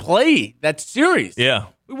to play that series. Yeah.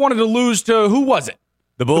 We wanted to lose to, who was it?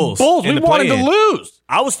 The Bulls. The Bulls. We wanted to lose.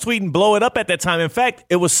 I was tweeting blow it up at that time. In fact,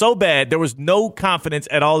 it was so bad, there was no confidence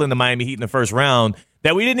at all in the Miami Heat in the first round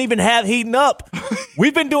that we didn't even have heating up.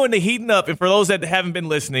 We've been doing the heating up, and for those that haven't been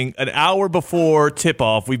listening, an hour before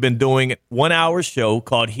tip-off, we've been doing 1 hour show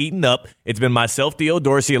called Heating Up. It's been myself, Theo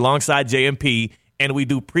Dorsey, alongside JMP, and we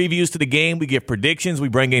do previews to the game. We give predictions. We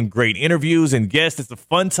bring in great interviews and guests. It's a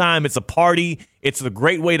fun time. It's a party. It's a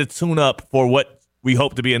great way to tune up for what we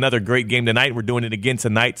hope to be another great game tonight. We're doing it again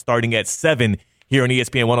tonight starting at 7 here on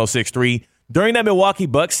ESPN 106.3. During that Milwaukee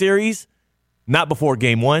Bucks series, not before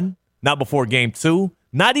Game 1, not before Game 2,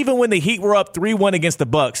 not even when the Heat were up 3-1 against the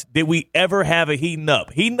Bucks did we ever have a heating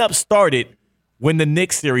up. Heating up started when the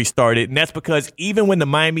Knicks series started, and that's because even when the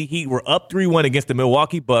Miami Heat were up 3-1 against the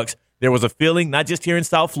Milwaukee Bucks, there was a feeling, not just here in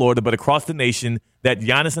South Florida, but across the nation, that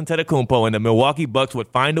Giannis Antetokounmpo and the Milwaukee Bucks would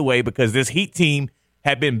find a way because this Heat team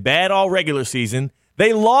had been bad all regular season.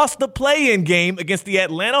 They lost the play-in game against the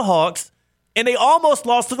Atlanta Hawks, and they almost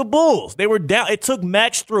lost to the Bulls. They were down. It took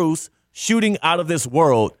Max Strus shooting out of this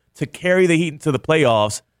world to carry the Heat into the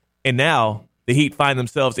playoffs, and now the Heat find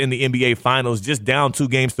themselves in the NBA Finals just down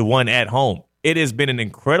 2-1 at home. It has been an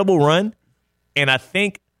incredible run, and I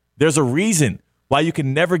think there's a reason why you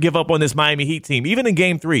can never give up on this Miami Heat team. Even in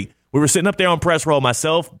Game 3, we were sitting up there on press row,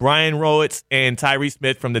 myself, Brian Rowitz, and Tyree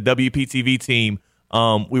Smith from the WPTV team.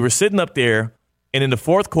 We were sitting up there, and in the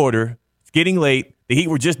fourth quarter, it's getting late. The Heat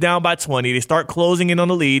were just down by 20. They start closing in on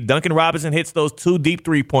the lead. Duncan Robinson hits those 2 deep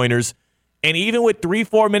three-pointers. And even with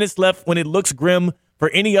 3-4 minutes left, when it looks grim for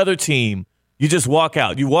any other team, you just walk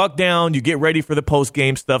out. You walk down, you get ready for the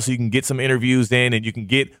post-game stuff so you can get some interviews in and you can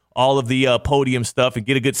get all of the podium stuff and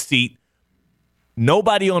get a good seat.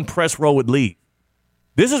 Nobody on press row would leave.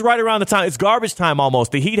 This is right around the time. It's garbage time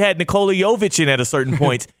almost. The Heat had Nikola Jovic in at a certain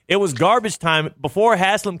point. It was garbage time. Before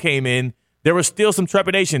Haslam came in, there was still some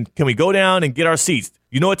trepidation. Can we go down and get our seats?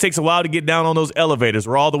 You know it takes a while to get down on those elevators.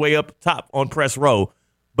 We're all the way up top on press row.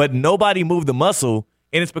 But nobody moved the muscle,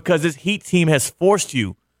 and it's because this Heat team has forced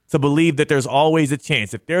you to believe that there's always a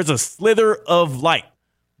chance. If there's a slither of light,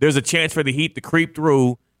 there's a chance for the Heat to creep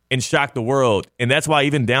through and shock the world. And that's why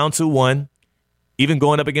even down 2-1, even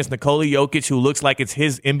going up against Nikola Jokic, who looks like it's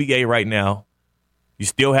his NBA right now, you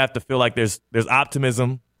still have to feel like there's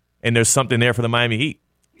optimism and there's something there for the Miami Heat.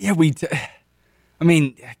 Yeah,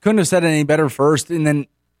 couldn't have said it any better first. And then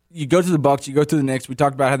you go to the Bucks, you go to the Knicks. We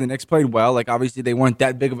talked about how the Knicks played well. Like, obviously, they weren't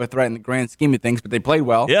that big of a threat in the grand scheme of things, but they played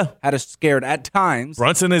well. Yeah. Had us scared at times.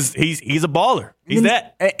 Brunson he's a baller. He's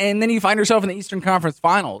that. And then you find yourself in the Eastern Conference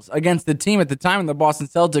Finals against the team at the time, the Boston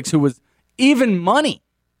Celtics, who was even money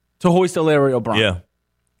to hoist a Larry O'Brien. Yeah.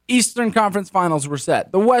 Eastern Conference Finals were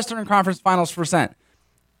set. The Western Conference Finals were set.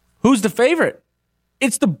 Who's the favorite?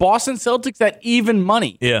 It's the Boston Celtics at even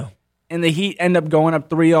money. Yeah. And the Heat end up going up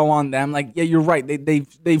 3-0 on them. Like, yeah, you're right.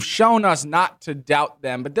 They've shown us not to doubt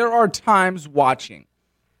them, but there are times watching.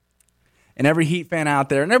 And every Heat fan out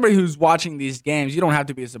there, and everybody who's watching these games, you don't have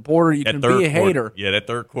to be a supporter. You can be a hater. Yeah, that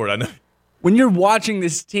third quarter, I know. When you're watching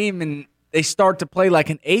this team and they start to play like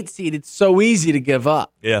an 8 seed, it's so easy to give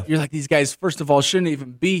up. Yeah. You're like, these guys, first of all, shouldn't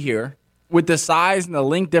even be here. With the size and the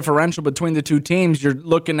link differential between the two teams, you're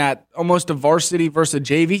looking at almost a varsity versus a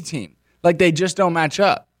JV team. Like, they just don't match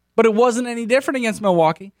up. But it wasn't any different against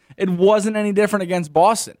Milwaukee. It wasn't any different against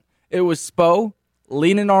Boston. It was Spo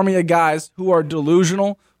leading an army of guys who are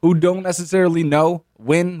delusional, who don't necessarily know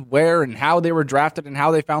when, where, and how they were drafted and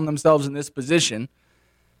how they found themselves in this position.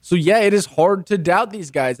 So, yeah, it is hard to doubt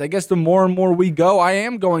these guys. I guess the more and more we go, I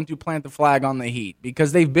am going to plant the flag on the Heat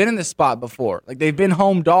because they've been in this spot before. Like, they've been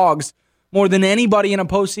home dogs more than anybody in a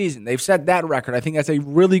postseason. They've set that record. I think that's a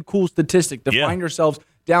really cool statistic to find yourselves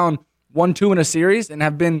down 1-2 in a series and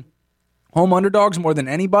have been home underdogs more than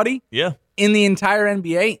anybody in the entire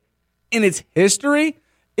NBA. In its history,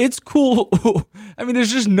 it's cool. I mean,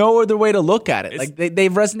 there's just no other way to look at it. Like,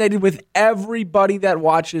 they've resonated with everybody that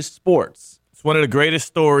watches sports. It's one of the greatest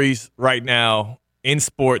stories right now in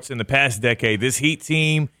sports in the past decade. This Heat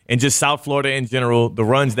team and just South Florida in general, the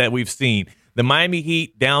runs that we've seen. The Miami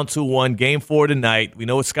Heat down 2-1, Game 4 tonight. We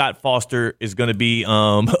know Scott Foster is going to be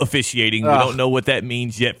officiating. We don't know what that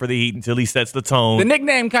means yet for the Heat until he sets the tone. The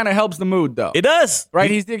nickname kind of helps the mood, though. It does.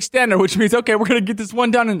 Right? He's the extender, which means, okay, we're going to get this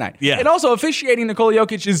one done tonight. Yeah. And also, officiating Nikola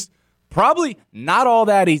Jokic is probably not all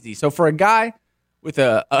that easy. So for a guy with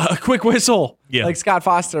a quick whistle like Scott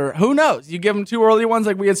Foster, who knows? You give him 2 early ones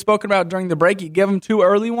like we had spoken about during the break. You give him 2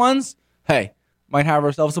 early ones, hey, might have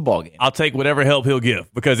ourselves a ball game. I'll take whatever help he'll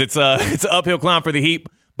give because it's an uphill climb for the Heat.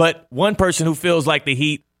 But one person who feels like the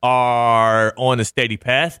Heat are on a steady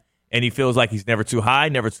path and he feels like he's never too high,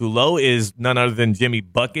 never too low is none other than Jimmy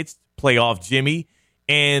Buckets, playoff Jimmy.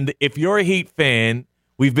 And if you're a Heat fan,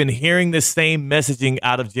 we've been hearing the same messaging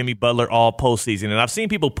out of Jimmy Butler all postseason. And I've seen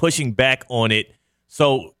people pushing back on it.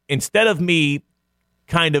 So instead of me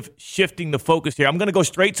kind of shifting the focus here, I'm going to go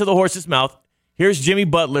straight to the horse's mouth. Here's Jimmy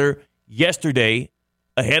Butler yesterday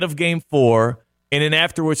ahead of Game 4. And then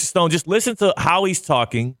afterwards, Stone, just listen to how he's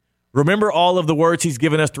talking. Remember all of the words he's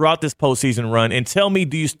given us throughout this postseason run. And tell me,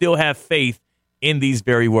 do you still have faith in these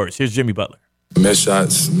very words? Here's Jimmy Butler. Missed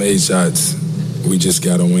shots, made shots. We just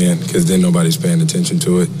got to win because then nobody's paying attention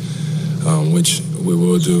to it, which we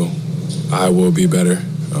will do. I will be better.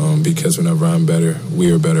 Because whenever I'm better, we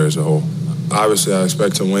are better as a whole. Obviously, I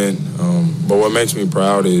expect to win, but what makes me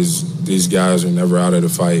proud is these guys are never out of the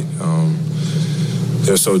fight.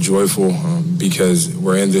 They're so joyful because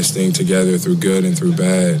we're in this thing together through good and through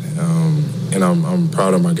bad, and I'm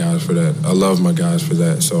proud of my guys for that. I love my guys for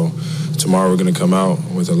that. So tomorrow we're going to come out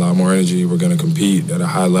with a lot more energy. We're going to compete at a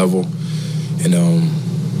high level, and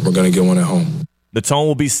we're going to get one at home. The tone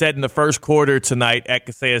will be set in the first quarter tonight at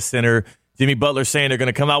Kaseya Center. Jimmy Butler saying they're going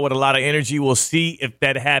to come out with a lot of energy. We'll see if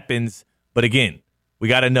that happens. But again, we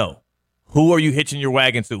got to know, who are you hitching your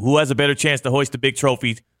wagon to? Who has a better chance to hoist the big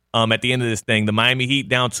trophy at the end of this thing? The Miami Heat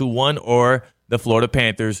down 2-1 or the Florida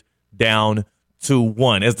Panthers down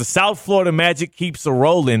 2-1? As the South Florida Magic keeps a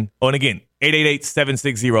rolling, and again,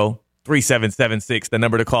 888-760-3776, the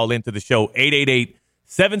number to call into the show,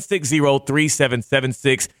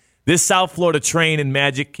 888-760-3776. This South Florida train and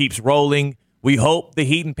Magic keeps rolling. We hope the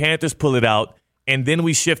Heat and Panthers pull it out, and then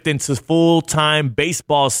we shift into full-time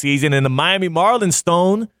baseball season, and the Miami Marlins,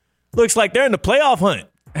 Stone, looks like they're in the playoff hunt.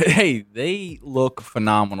 Hey, they look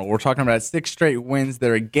phenomenal. We're talking about 6 straight wins.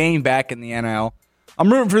 They're a game back in the NL.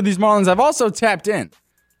 I'm rooting for these Marlins. I've also tapped in.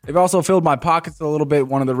 They've also filled my pockets a little bit.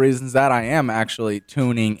 One of the reasons that I am actually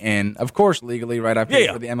tuning in, of course, legally, right? I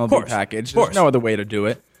paid for the MLB package. There's no other way to do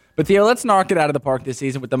it. But Theo, let's knock it out of the park this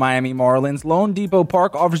season with the Miami Marlins. Lone Depot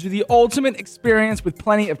Park offers you the ultimate experience with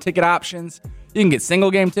plenty of ticket options. You can get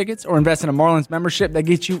single-game tickets or invest in a Marlins membership that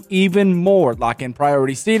gets you even more. Lock in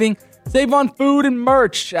priority seating, save on food and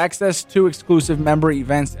merch, access to exclusive member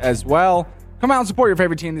events as well. Come out and support your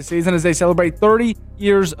favorite team this season as they celebrate 30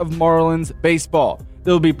 years of Marlins baseball.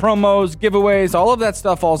 There will be promos, giveaways, all of that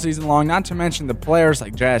stuff all season long, not to mention the players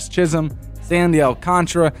like Jazz Chisholm, Sandy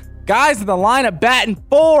Alcantara, guys in the lineup batting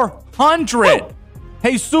 .400.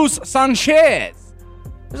 Jesus Sanchez.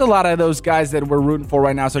 There's a lot of those guys that we're rooting for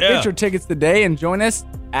right now. So get your tickets today and join us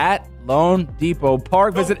at Lone Depot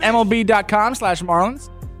Park. Visit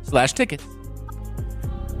MLB.com/Marlins/tickets.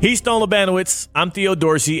 He's Stone Labanowitz. I'm Theo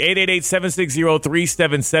Dorsey.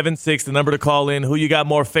 888-760-3776, the number to call in. Who you got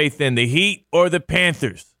more faith in, the Heat or the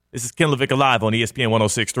Panthers? This is Ken LaVicka Live on ESPN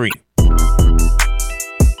 106.3.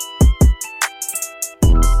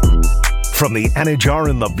 From the Anajar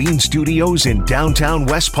and Levine Studios in downtown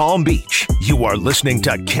West Palm Beach, you are listening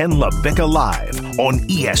to Ken LaVicka Live on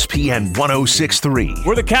ESPN 106.3.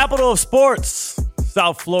 We're the capital of sports.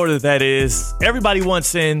 South Florida, that is. Everybody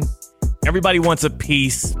wants in. Everybody wants a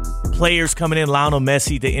piece. Players coming in, Lionel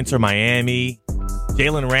Messi to Inter Miami.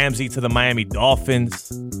 Jalen Ramsey to the Miami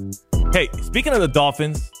Dolphins. Hey, speaking of the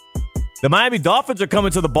Dolphins, the Miami Dolphins are coming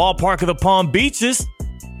to the ballpark of the Palm Beaches.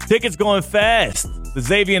 Tickets going fast. The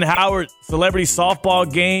Xavier Howard Celebrity Softball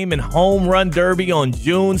Game and Home Run Derby on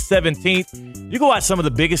June 17th. You can watch some of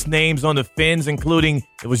the biggest names on the Fins, including,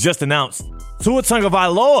 it was just announced, Tua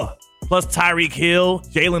Tagovailoa, plus Tyreek Hill,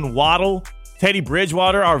 Jalen Waddle, Teddy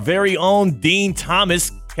Bridgewater, our very own Dean Thomas,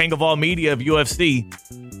 king of all media of UFC,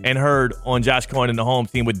 and heard on Josh Cohen and the Home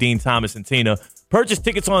Team with Dean Thomas and Tina. Purchase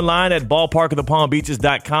tickets online at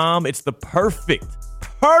ballparkofthepalmbeaches.com. It's the perfect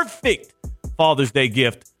Father's Day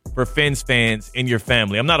gift for Fins fans in your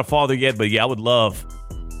family. I'm not a father yet, but yeah, I would love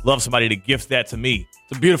somebody to gift that to me.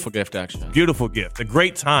 It's a beautiful gift, actually. Beautiful gift. A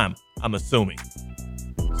great time, I'm assuming.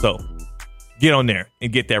 So get on there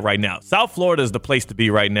and get that right now. South Florida is the place to be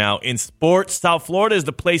right now. In sports, South Florida is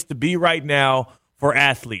the place to be right now for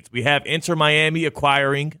athletes. We have Inter Miami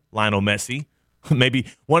acquiring Lionel Messi maybe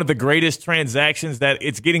one of the greatest transactions that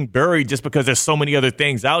it's getting buried just because there's so many other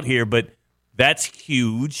things out here, but that's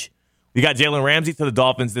huge. We got Jalen Ramsey to the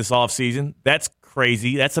Dolphins this offseason. That's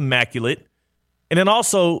crazy. That's immaculate. And then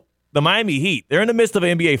also the Miami Heat. They're in the midst of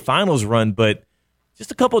an NBA Finals run, but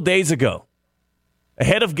just a couple days ago,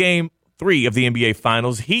 ahead of Game 3 of the NBA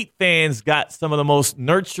Finals, Heat fans got some of the most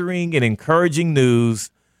nurturing and encouraging news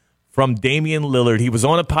from Damian Lillard. He was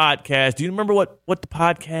on a podcast. Do you remember what the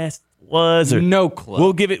podcast was? Or no clue.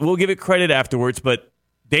 We'll give it credit afterwards, but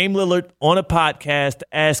Dame Lillard on a podcast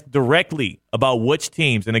asked directly about which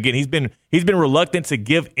teams. And again, he's been reluctant to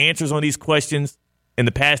give answers on these questions in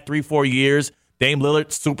the past 3-4 years. Dame Lillard,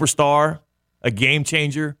 superstar, a game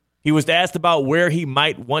changer. He was asked about where he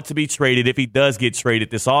might want to be traded if he does get traded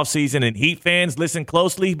this offseason. And Heat fans, listen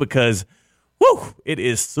closely because, it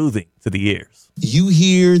is soothing to the ears. You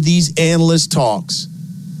hear these analyst talks.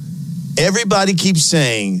 Everybody keeps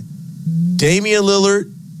saying Damian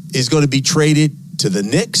Lillard is going to be traded to the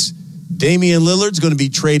Knicks. Damian Lillard's going to be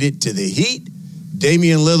traded to the Heat.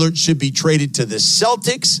 Damian Lillard should be traded to the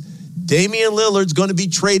Celtics. Damian Lillard's going to be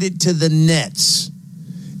traded to the Nets.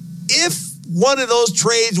 If one of those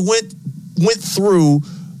trades went through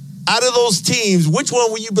out of those teams, which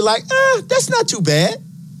one would you be like, that's not too bad?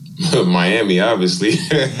 Miami, obviously.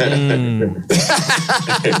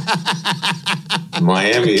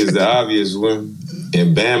 Miami is the obvious one.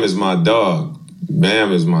 And Bam is my dog.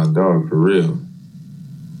 Bam is my dog, for real.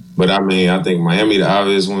 But, I think Miami, the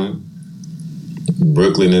obvious one.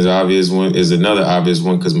 Brooklyn is obvious one. Is another obvious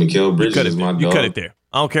one because Mikal Bridges is my dog. You cut it there.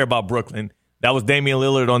 I don't care about Brooklyn. That was Damian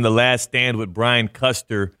Lillard on The Last Stand with Brian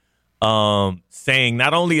Custer saying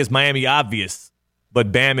not only is Miami obvious, but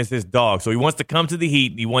Bam is his dog. So he wants to come to the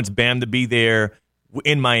Heat, and he wants Bam to be there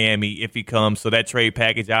in Miami if he comes. So that trade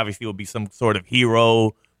package obviously will be some sort of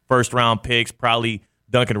hero, first-round picks, probably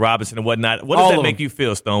Duncan Robinson and whatnot. What does that make you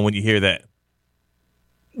feel, Stone, when you hear that?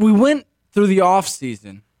 We went through the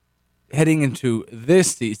offseason heading into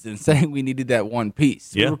this season saying we needed that one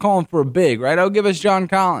piece. Yeah. We were calling for a big, right? Oh, give us John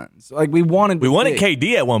Collins. We wanted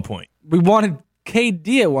KD at one point. We wanted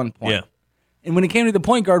KD at one point. Yeah. And when it came to the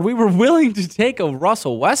point guard, we were willing to take a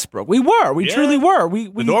Russell Westbrook. We were. We truly were.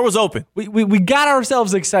 The door was open. We got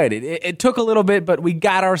ourselves excited. It took a little bit, but we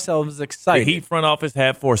got ourselves excited. The Heat front office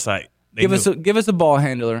had foresight. Give us a ball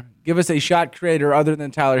handler. Give us a shot creator other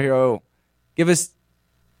than Tyler Hero. Give us,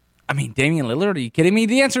 Damian Lillard, are you kidding me?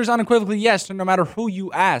 The answer is unequivocally yes, no matter who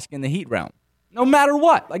you ask in the Heat realm. No matter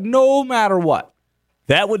what. No matter what.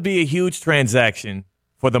 That would be a huge transaction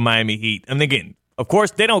for the Miami Heat. And again, of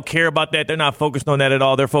course, they don't care about that. They're not focused on that at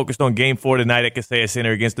all. They're focused on Game 4 tonight at Kaseya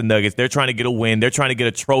Center against the Nuggets. They're trying to get a win. They're trying to get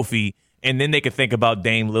a trophy, and then they can think about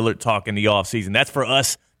Dame Lillard talk in the offseason. That's for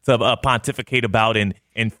us to pontificate about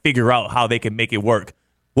and figure out how they can make it work.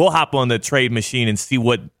 We'll hop on the trade machine and see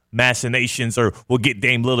what machinations or we'll get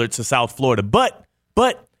Dame Lillard to South Florida. But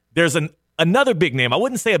there's another big name. I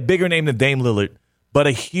wouldn't say a bigger name than Dame Lillard, but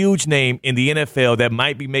a huge name in the NFL that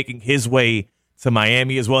might be making his way to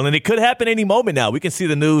Miami as well. And it could happen any moment now. We can see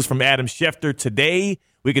the news from Adam Schefter today.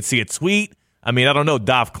 We could see a tweet. I don't know,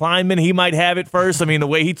 Dolph Kleinman, he might have it first. The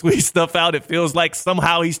way he tweets stuff out, it feels like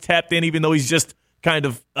somehow he's tapped in, even though he's just kind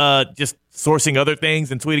of just sourcing other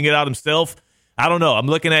things and tweeting it out himself. I don't know. I'm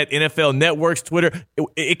looking at NFL Network's Twitter.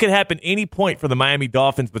 It could happen any point for the Miami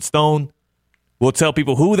Dolphins, but Stone, we'll tell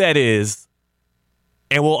people who that is,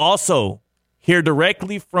 and we'll also hear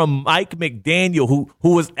directly from Mike McDaniel,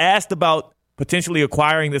 who was asked about potentially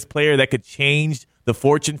acquiring this player that could change the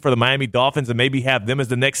fortune for the Miami Dolphins and maybe have them as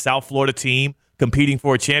the next South Florida team competing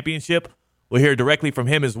for a championship. We'll hear directly from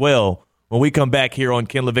him as well when we come back here on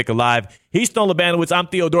Ken LaVicka Live. He's Stone Labanowitz. I'm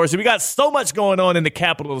Theo Dorsey. We got so much going on in the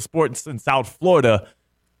capital of sports in South Florida,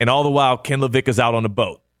 and all the while, Ken LaVicka's out on the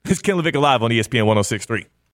boat. It's Ken LaVicka Live on ESPN 106.3.